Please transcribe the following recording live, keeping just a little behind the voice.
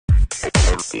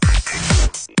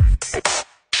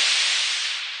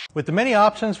With the many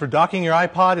options for docking your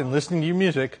iPod and listening to your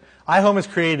music, iHome has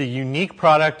created a unique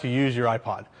product to use your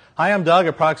iPod. Hi, I'm Doug,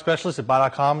 a product specialist at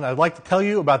BuyTV, and I'd like to tell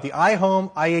you about the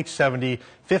iHome iH70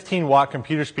 15-watt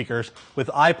computer speakers with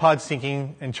iPod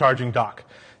syncing and charging dock.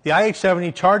 The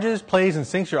iH70 charges, plays, and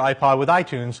syncs your iPod with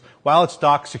iTunes while it's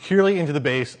docked securely into the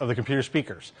base of the computer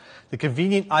speakers. The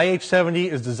convenient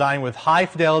iH70 is designed with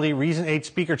high-fidelity Reason 8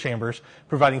 speaker chambers,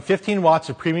 providing 15 watts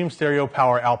of premium stereo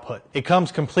power output. It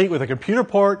comes complete with a computer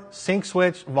port, sync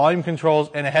switch, volume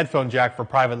controls, and a headphone jack for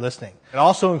private listening. It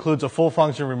also includes a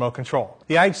full-function remote control.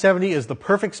 The iH70 is the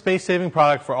perfect space-saving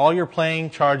product for all your playing,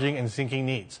 charging, and syncing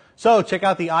needs. So check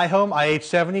out the iHome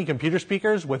iH70 computer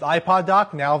speakers with iPod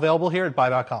dock, now available here at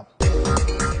BuyTV.